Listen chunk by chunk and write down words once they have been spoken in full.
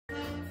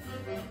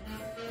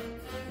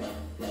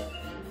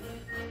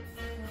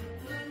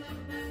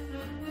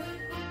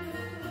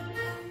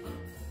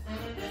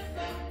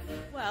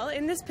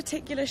in this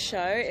particular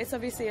show, it's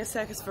obviously a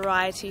circus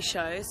variety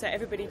show, so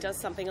everybody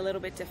does something a little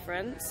bit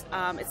different.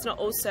 It's not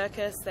all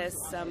circus, there's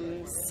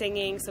some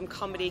singing, some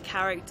comedy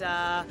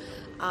character.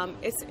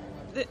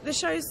 The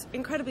show's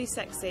incredibly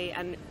sexy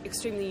and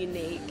extremely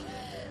unique.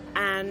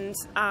 And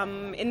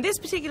in this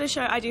particular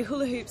show, I do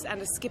hula hoops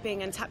and a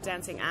skipping and tap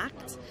dancing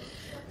act.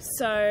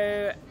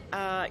 So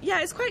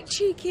yeah, it's quite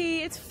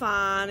cheeky, it's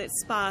fun,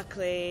 it's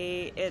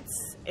sparkly,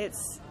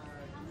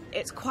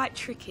 it's quite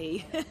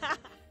tricky.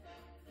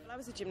 I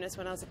was a gymnast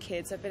when I was a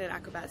kid, so I've been an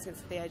acrobat since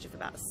the age of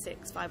about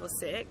 5 or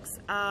 6.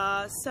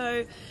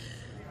 So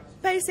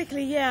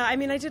basically, yeah, I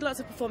mean, I did lots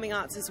of performing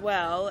arts as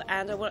well,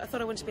 and I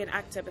thought I wanted to be an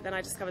actor, but then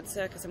I discovered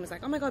circus and was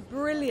like, oh my god,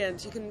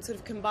 brilliant! You can sort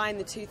of combine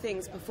the two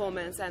things,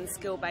 performance and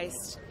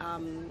skill-based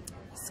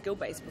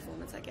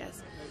performance, I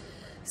guess.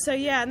 So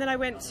yeah, and then I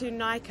went to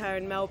NICO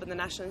in Melbourne, the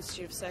National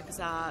Institute of Circus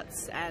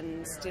Arts,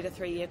 and did a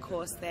 3-year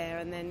course there,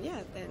 and then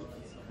yeah, then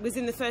was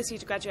in the first year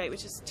to graduate,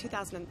 which is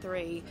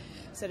 2003,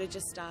 so it had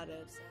just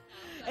started.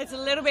 It's a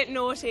little bit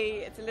naughty,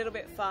 it's a little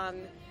bit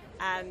fun,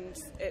 and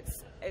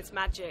it's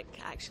magic,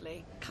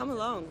 actually. Come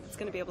along, it's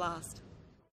going to be a blast.